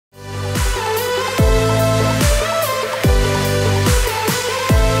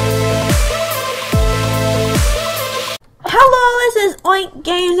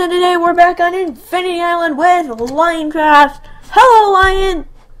games, and today we're back on Infinity Island with Lioncraft. Hello, Lion!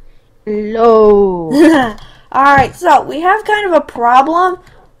 Hello. Alright, so we have kind of a problem.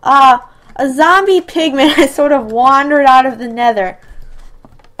 A zombie pigman has sort of wandered out of the nether.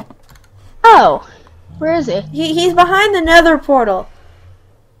 Oh, where is he? He's behind the nether portal.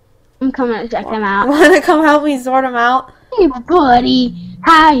 I'm coming to check him out. Wanna come help me sort him out? Hey, buddy.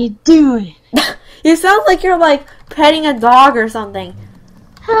 How you doing? You sound like you're like petting a dog or something.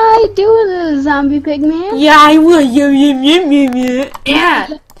 How you doing, little zombie pigman? Yeah, I would. Yeah.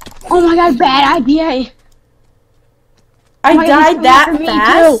 Oh my god, bad idea. I died that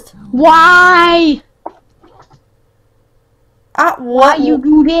fast? Too. Why? What? Why you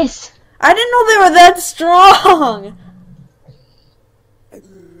do this? I didn't know they were that strong.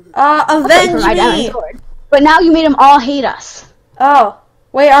 Avenge me. But now you made them all hate us. Oh.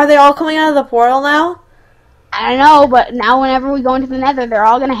 Wait, are they all coming out of the portal now? I don't know, but now whenever we go into the nether, they're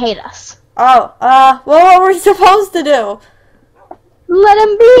all gonna hate us. Oh, well, what were we supposed to do? Let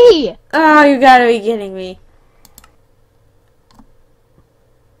them be! Oh, you gotta be kidding me.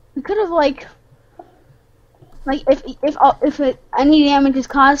 We could have, if any damage is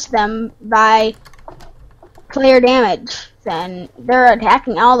caused to them by player damage, then they're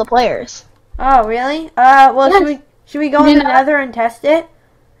attacking all the players. Oh, really? Well, yes. should we go in the nether and test it?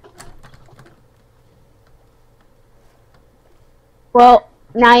 Well,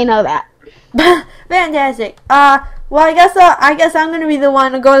 now you know that. Fantastic. Well, I guess I'm gonna be the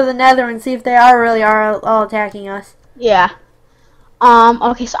one to go to the nether and see if they really are all attacking us. Yeah.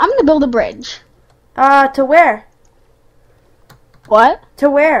 Okay, so I'm gonna build a bridge. To where? What? To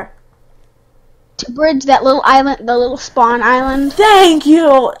where? To bridge that little island, the little spawn island. Thank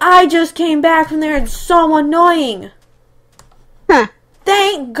you! I just came back from there. It's so annoying. Huh.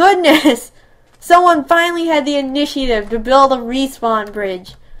 Thank goodness! Someone finally had the initiative to build a respawn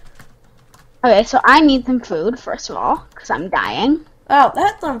bridge. Okay, so I need some food, first of all, because I'm dying. Oh,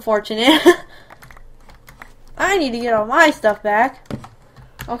 that's unfortunate. I need to get all my stuff back.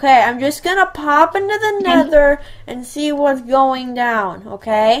 Okay, I'm just gonna pop into the nether and see what's going down,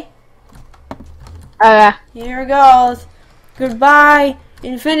 okay? Here goes. Goodbye,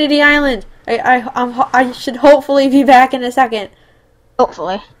 Infinity Island. I should hopefully be back in a second.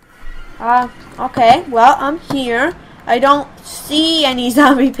 Hopefully. Okay, well, I'm here. I don't see any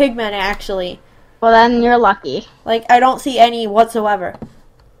zombie pigmen, actually. Well, then you're lucky. Like, I don't see any whatsoever.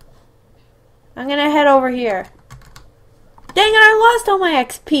 I'm gonna head over here. Dang it, I lost all my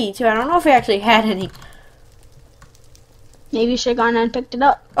XP, too. I don't know if I actually had any. Maybe you should have gone and picked it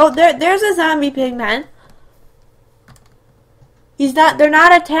up. Oh, there's a zombie pigman. They're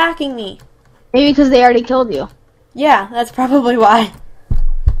not attacking me. Maybe because they already killed you. Yeah, that's probably why.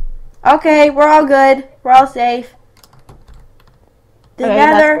 Okay, we're all good. We're all safe. The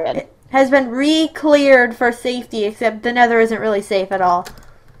nether has been re-cleared for safety, except the nether isn't really safe at all.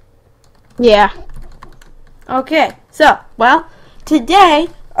 Yeah. Okay, so, well, today,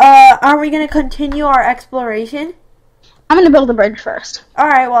 are we going to continue our exploration? I'm going to build a bridge first.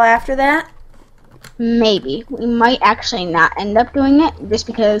 Alright, well, after that? Maybe. We might actually not end up doing it, just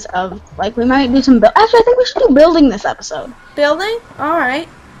because of, we might do some Actually, I think we should do building this episode. Building? Alright.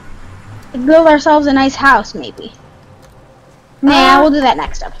 Build ourselves a nice house, maybe. Nah, we'll do that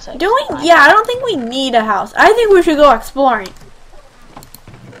next episode. Yeah, I don't think we need a house. I think we should go exploring.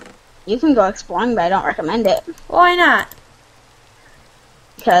 You can go exploring, but I don't recommend it. Why not?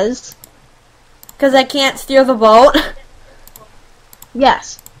 Because I can't steer the boat?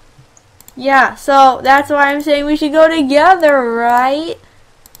 Yes. Yeah, so that's why I'm saying we should go together, right?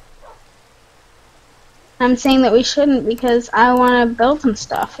 I'm saying that we shouldn't because I want to build some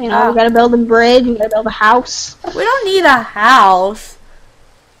stuff. You know, we gotta build a bridge, we gotta build a house. We don't need a house.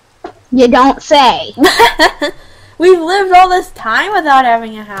 You don't say. We've lived all this time without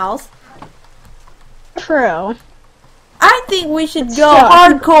having a house. True. I think we should go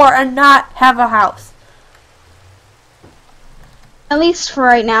hardcore and not have a house. At least for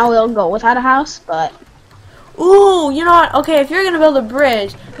right now, we'll go without a house, but... Ooh, you know what? Okay, if you're gonna build a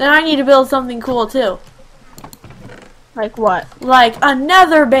bridge, then I need to build something cool, too. Like what? Like a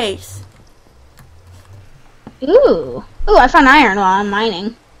nether base. Ooh. Ooh, I found iron while I'm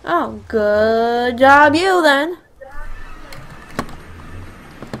mining. Oh, good job you, then.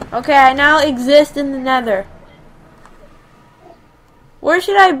 Okay, I now exist in the nether. Where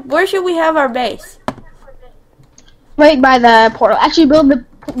should we have our base? Right by the portal. Actually, build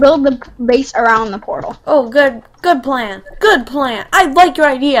the base around the portal. Oh, good plan. Good plan. I like your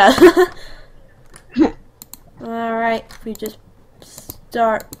idea. Alright, we just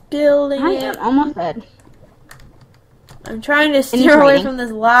start building I it. am almost dead. I'm trying to steer away from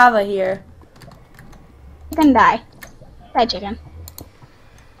this lava here. Chicken die. Die, chicken.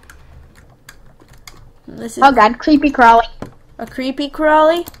 This is Oh god, creepy crawly. a creepy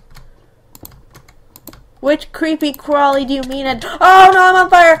crawly? Which creepy crawly do you mean? Oh no, I'm on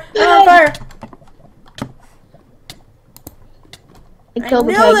fire! I'm on fire! I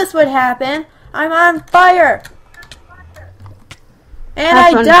knew this would happen. I'm on fire! And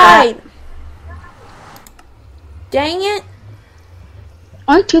I died! Dang it!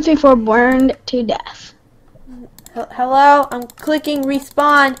 1, 2, 3, 4 burned to death. Hello? I'm clicking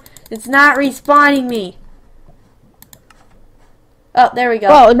respawn. It's not respawning me. Oh, there we go.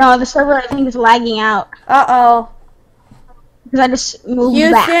 Oh no, the server I think is lagging out. Uh-oh. Because I just moved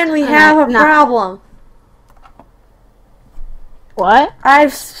back. Houston, we have a problem. What?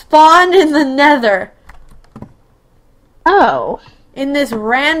 I've spawned in the nether. Oh. In this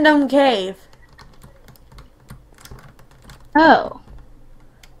random cave. Oh.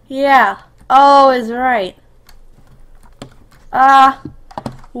 Yeah. Oh is right.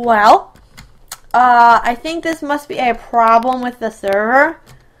 Well. I think this must be a problem with the server.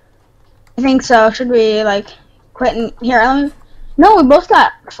 I think so. Should we, like, quit and... Here, let me... No, we both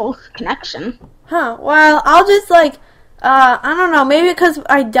got full connection. Huh. Well, I'll just, like, I don't know. Maybe because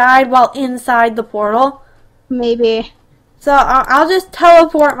I died while inside the portal. Maybe. So, I'll just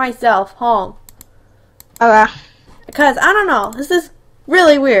teleport myself home. Okay. Because, I don't know. This is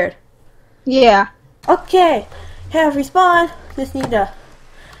really weird. Yeah. Okay. Have respawn. Just need to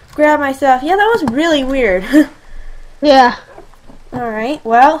grab myself. Yeah, that was really weird. Yeah. Alright,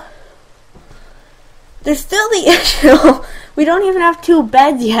 well. There's still the issue. We don't even have 2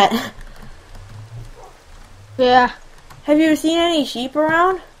 beds yet. Yeah. Have you seen any sheep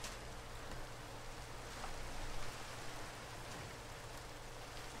around?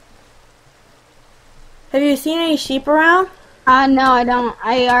 Have you seen any sheep around? No, I don't.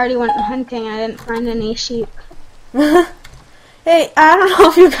 I already went hunting. I didn't find any sheep. Hey, I don't know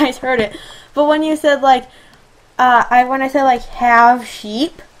if you guys heard it, but when you said like, when I said like have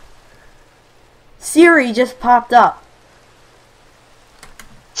sheep, Siri just popped up.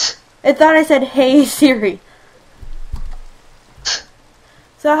 It thought I said hey Siri.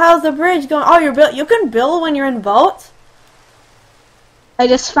 So how's the bridge going? Oh, you can build when you're in boats? I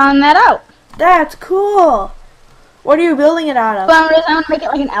just found that out. That's cool. What are you building it out of? But I'm gonna make it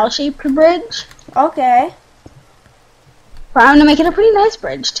like an L-shaped bridge. Okay. But I'm gonna make it a pretty nice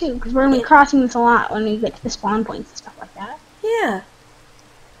bridge too, because we're gonna be crossing this a lot when we get to the spawn points and stuff like that. Yeah.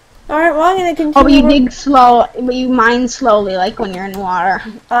 Alright, well I'm gonna continue. Oh, but you dig slow, but you mine slowly, like when you're in water.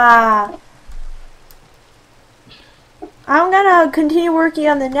 I'm gonna continue working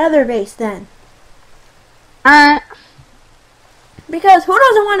on the nether base then. Alright. Because who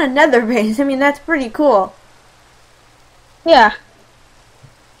doesn't want a nether base? I mean, that's pretty cool. Yeah.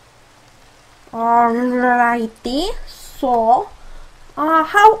 Alrighty. So,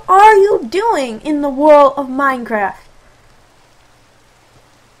 how are you doing in the world of Minecraft?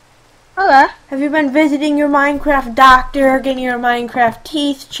 Okay. Have you been visiting your Minecraft doctor, getting your Minecraft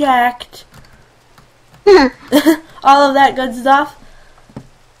teeth checked? All of that good stuff?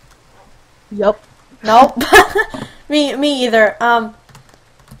 Yup. Nope. me either.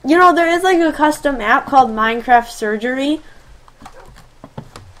 You know, there is like a custom app called Minecraft Surgery.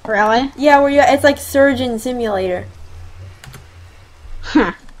 Really? Yeah, where it's like Surgeon Simulator.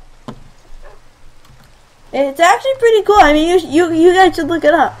 Huh. It's actually pretty cool. I mean, you guys should look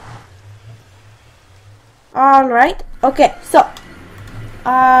it up. All right. Okay. So,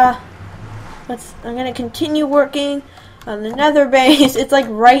 I'm gonna continue working on the nether base. It's like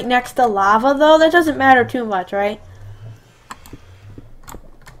right next to lava, though. That doesn't matter too much, right?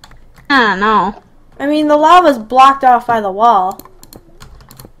 I don't know. I mean, the lava's blocked off by the wall.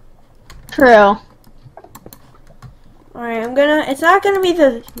 True. Alright, it's not gonna be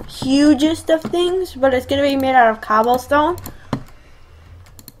the hugest of things, but it's gonna be made out of cobblestone.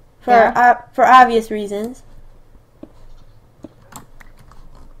 For obvious reasons.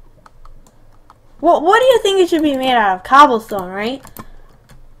 Well, what do you think it should be made out of? Cobblestone, right?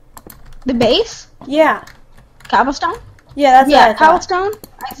 The base? Yeah. Cobblestone? Yeah, that's what I thought. cobblestone.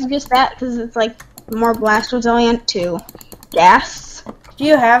 I suggest that because it's like more blast resilient to gas. Do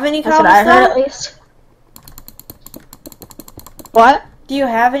you have any That's cobblestone? what I heard, at least. What? Do you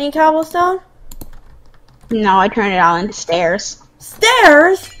have any cobblestone? No, I turned it all into stairs.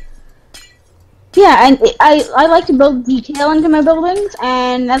 Stairs? Yeah, and I like to build detail into my buildings,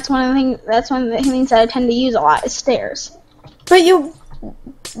 and that's one of the things. That's one of the things that I tend to use a lot is stairs. But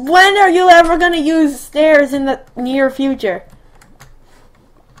when are you ever gonna use stairs in the near future?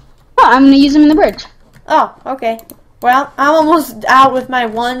 Oh, I'm gonna use them in the bridge. Oh, okay. Well, I'm almost out with my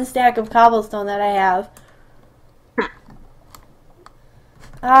 1 stack of cobblestone that I have.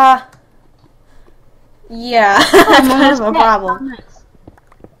 Yeah, that's kind of a problem.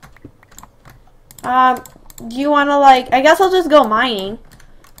 Do you want to, like, I guess I'll just go mining.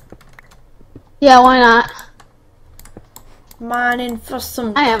 Yeah, why not? Mining for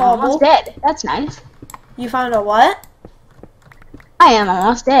some I am cobble. almost dead. That's nice. You found a what? I am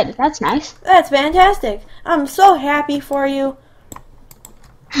almost dead. That's nice. That's fantastic. I'm so happy for you.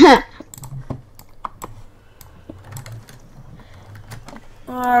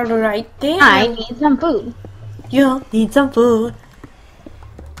 Alright then. I need some food. You need some food.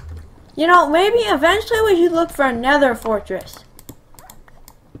 You know, maybe eventually we should look for a nether fortress.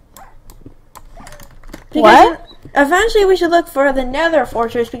 What? Eventually we should look for the nether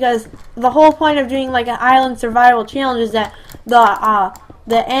fortress because the whole point of doing like an island survival challenge is that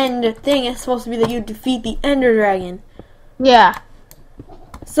the end thing is supposed to be that you defeat the ender dragon. Yeah.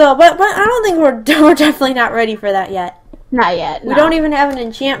 So, but I don't think we're definitely not ready for that yet. Not yet. We don't even have an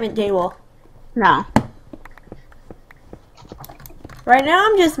enchantment table. No. Right now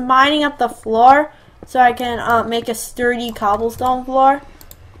I'm just mining up the floor so I can make a sturdy cobblestone floor.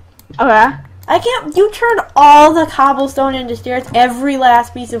 Okay. I can't. You turned all the cobblestone into stairs, every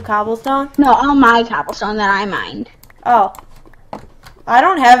last piece of cobblestone? No, all my cobblestone that I mined. Oh. I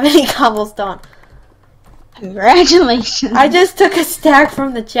don't have any cobblestone. Congratulations. I just took a stack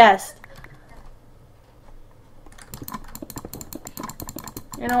from the chest.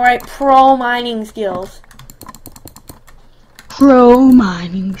 And alright, pro mining skills. Pro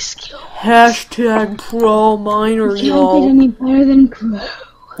mining skill. Hashtag pro miner, You can't get any better than pro.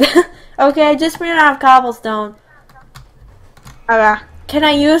 Okay, I just ran out of cobblestone. Okay. Can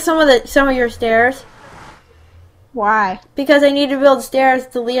I use some of your stairs? Why? Because I need to build stairs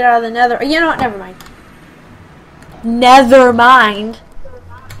to lead out of the nether. You know what? Never mind. Nether mind.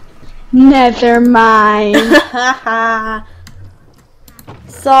 Never mind.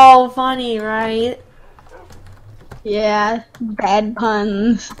 So funny, right? Yeah, bad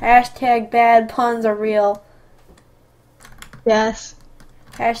puns. Hashtag bad puns are real. Yes.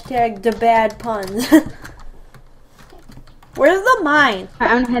 Hashtag the bad puns. Where's the mine?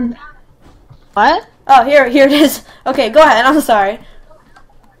 What? Oh, here it is. Okay, go ahead. I'm sorry.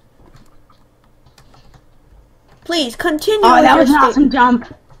 Please continue. Oh, with that your was an awesome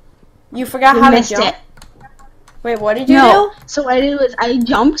jump. You forgot You how to missed jump. it. Wait, what did you No. do? So what I did was I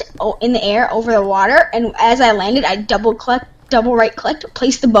jumped in the air over the water, and as I landed, I double right clicked,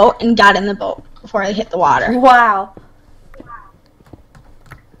 placed the boat, and got in the boat before I hit the water. Wow.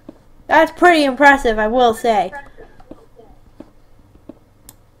 That's pretty impressive, I will say.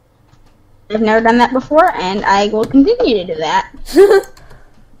 I've never done that before, and I will continue to do that.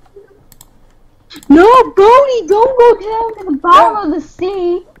 No, Bodie, don't go down to the bottom of the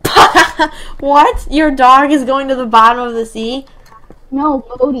sea. What? Your dog is going to the bottom of the sea? No,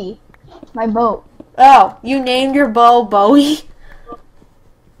 Bodie, my boat. Oh, you named your bow Bowie?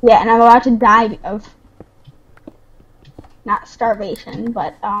 Yeah, and I'm about to die of not starvation,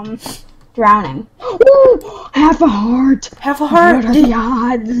 but drowning. Ooh, half a heart. Half a heart? What are the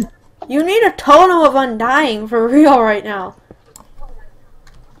odds? You need a totem of undying for real right now.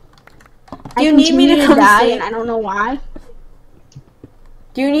 Do you need me to come die, save? and I don't know why.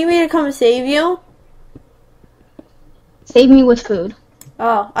 Do you need me to come save you? Save me with food.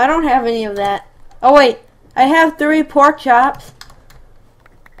 Oh, I don't have any of that. Oh wait, I have 3 pork chops.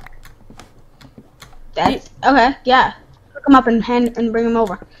 That's okay. Yeah, pick them up and bring them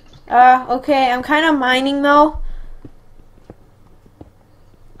over. Okay, I'm kind of mining though.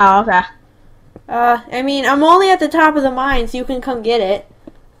 Oh, okay. I mean, I'm only at the top of the mine, so you can come get it.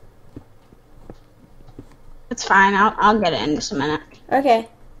 It's fine. I'll get it in just a minute. Okay.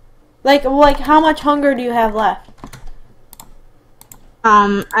 Like, how much hunger do you have left?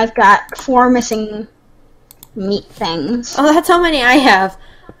 I've got 4 missing meat things. Oh, that's how many I have.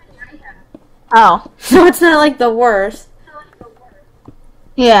 Oh. So it's not like the worst.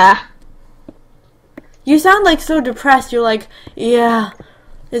 Yeah. You sound like so depressed. You're like, yeah,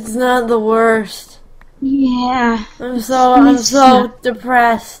 it's not the worst. Yeah. I'm so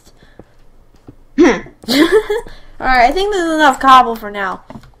depressed. Alright, I think there's enough cobble for now.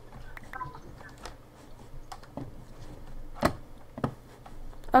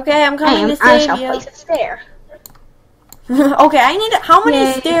 Okay, I'm coming to I save shall you. place a stair. Okay, I need how many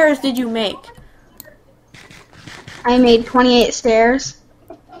Yay. stairs did you make? I made 28 stairs.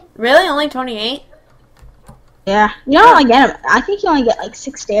 Really? Only 28? Yeah. You don't only get them. I think you only get like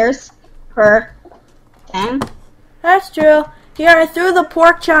 6 stairs per thing. That's true. Here, I threw the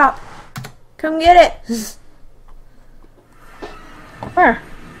pork chop. Come get it. Where?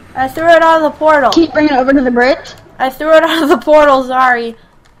 I threw it out of the portal. Can you bring it over to the bridge? I threw it out of the portal, sorry.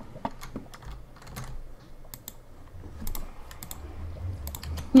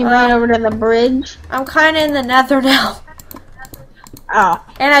 Can you bring it over to the bridge? I'm kind of in the nether now. Oh.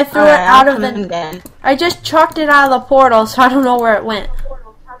 And I threw it out of the... I just chucked it out of the portal, so I don't know where it went.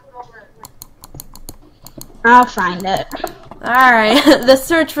 I'll find it. Alright, the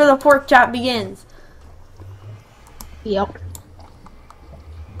search for the pork chop begins. Yep.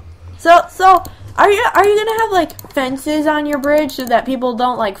 So, are you gonna have, like, fences on your bridge so that people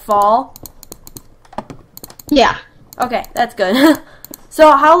don't, like, fall? Yeah. Okay, that's good.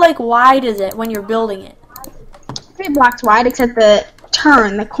 So, how, like, wide is it when you're building it? 3 blocks wide, except the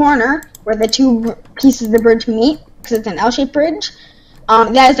corner, where the 2 pieces of the bridge meet, because it's an L-shaped bridge.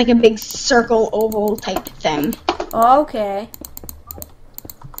 That is like a big circle, oval type thing. Okay.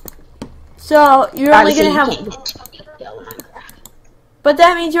 So, you're only gonna have... But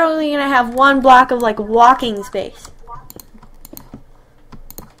that means you're only gonna have 1 block of, like, walking space.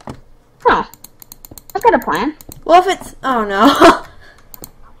 Oh. I've got a plan. Well, if it's... Oh, no.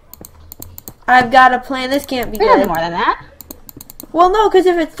 I've got a plan. This can't be We good. have more than that. Well, no, because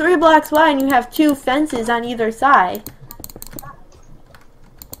if it's 3 blocks wide and you have 2 fences on either side.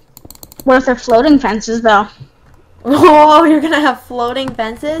 What if they're floating fences, though? Oh, you're gonna have floating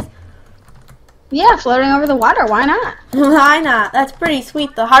fences? Yeah, floating over the water. Why not? Why not? That's pretty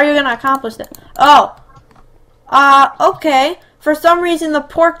sweet, though. How are you gonna accomplish that? Oh. Okay. For some reason, the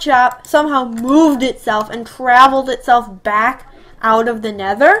pork chop somehow moved itself and traveled itself back out of the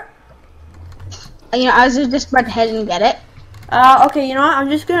nether. You know, I was just about to head and get it. Okay, you know what? I'm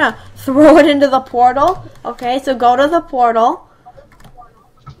just gonna throw it into the portal. Okay, so go to the portal.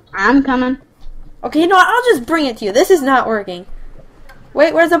 I'm coming. Okay, you know what? I'll just bring it to you. This is not working.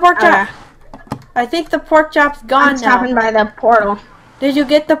 Wait, where's the pork chop? I think the pork chop's gone I'm stopping by the portal. Did you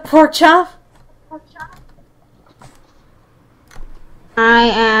get the pork chop? I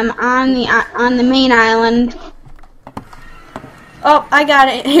am on the main island. Oh, I got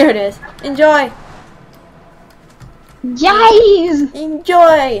it. Here it is. Enjoy. Yay!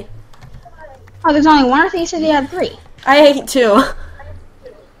 Enjoy. Oh, there's only 1. I think you said you had 3. I ate 2.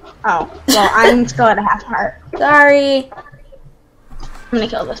 Oh, well, I'm still at a half heart. Sorry. I'm gonna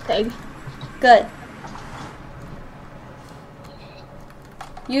kill this pig. Good.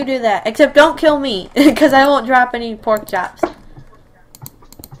 You do that. Except don't kill me, because I won't drop any pork chops.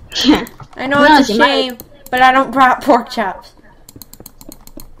 I know it's a shame, but I don't drop pork chops.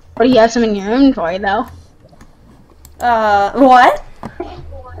 What, do you have some in your inventory, though? What?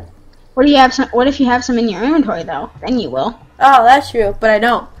 What do you have? What if you have some in your inventory, though? Then you will. Oh, that's true, but I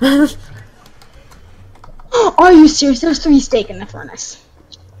don't. Are you serious? There's 3 steak in the furnace.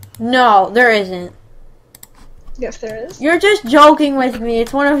 No, there isn't. Yes, there is. You're just joking with me.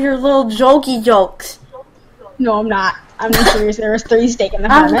 It's one of your little jokey jokes. No, I'm not. I'm not serious. There was 3 steak in the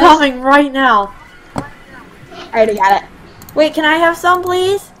furnace. I'm coming right now. I already got it. Wait, can I have some,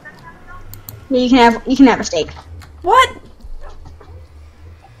 please? Yeah, you can have a steak. What?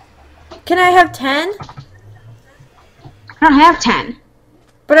 Can I have 10? I don't have 10.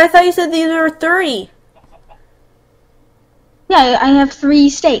 But I thought you said these were 30. Yeah, I have 3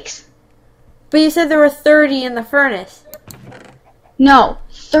 steaks. But you said there were 30 in the furnace. No,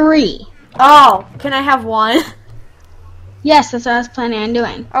 3. Oh, can I have 1? Yes, that's what I was planning on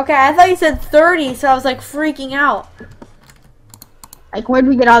doing. Okay, I thought you said 30, so I was like freaking out. Like, where'd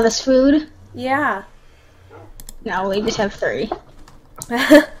we get all this food? Yeah. No, we just have 3.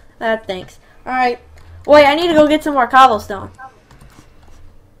 That thanks. Alright. Wait, I need to go get some more cobblestone.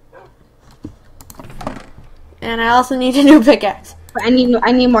 And I also need a new pickaxe. But I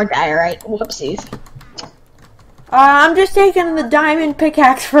need more diorite. Whoopsies. I'm just taking the diamond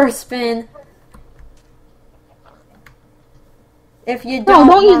pickaxe for a spin. If you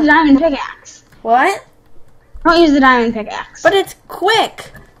don't use the diamond pickaxe. What? Don't use the diamond pickaxe. But it's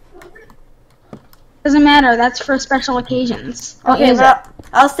quick. Doesn't matter. That's for special occasions. Okay, but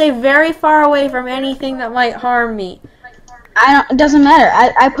I'll stay very far away from anything that might harm me. It doesn't matter.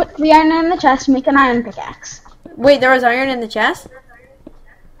 I put 3 iron in the chest to make an iron pickaxe. Wait, there was iron in the chest?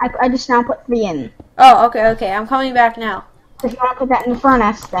 I just now put 3 in. Oh, okay. I'm coming back now. If you want to put that in the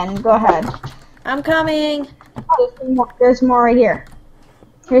furnace, then go ahead. I'm coming. Oh, there's more right here.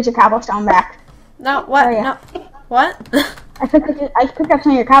 Here's your cobblestone back. No, what? Oh, yeah. No. What? I picked up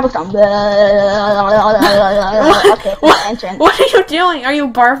some of your cobblestone. Okay, what are you doing? Are you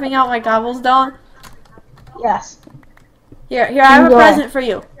barfing out my cobblestone? Yes. Here, I have a present for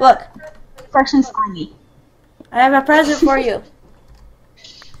you. Look. Fresh and slimy. I have a present for you.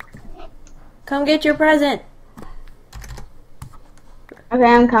 Come get your present. Okay,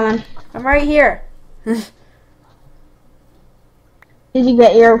 I'm coming. I'm right here. Did you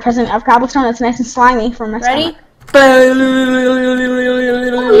get your present of cobblestone? It's nice and slimy from my Ready? Oh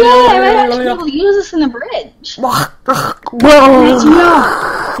yeah, I might actually be able to use this in the bridge. Nice to know.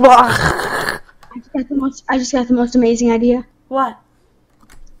 I just got the most amazing idea. What?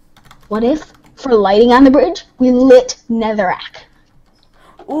 What if, for lighting on the bridge, we lit netherrack?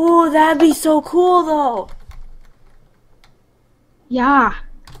 Ooh, that'd be so cool, though. Yeah.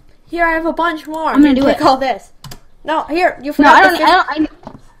 Here, I have a bunch more. I'm gonna do take it. all this. No, here, you No, forgot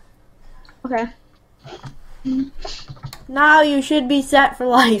Okay. Now you should be set for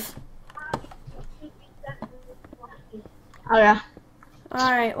life. Oh yeah.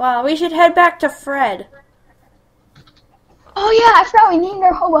 Alright, well, we should head back to Fred. Oh yeah, I forgot we named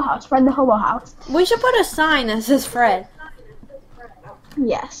our hobo house, Fred the Hobo House. We should put a sign that says Fred.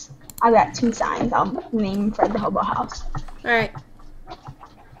 Yes. I got 2 signs. I'll name Fred the Hobo House. Alright.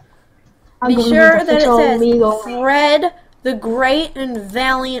 Be sure that it says Fred the Great and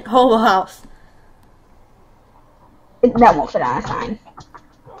Valiant Hobo House. That won't fit on a sign.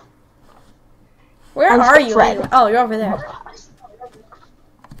 Where are you? Anyway? Oh, you're over there.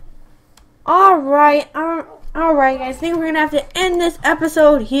 Alright, guys. I think we're going to have to end this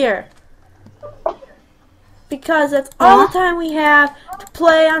episode here. Because that's all the time we have to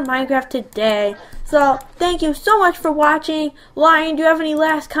play on Minecraft today. So, thank you so much for watching. Lion, do you have any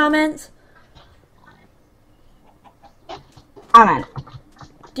last comments? Comment.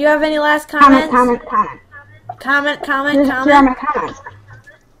 Do you have any last comments? Comment. Comment.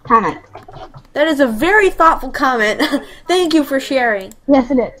 Comment. That is a very thoughtful comment. Thank you for sharing. Yes,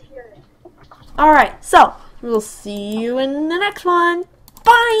 it is. Alright, so, we'll see you in the next one.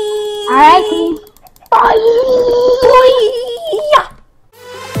 Bye! Alright, bye! Bye!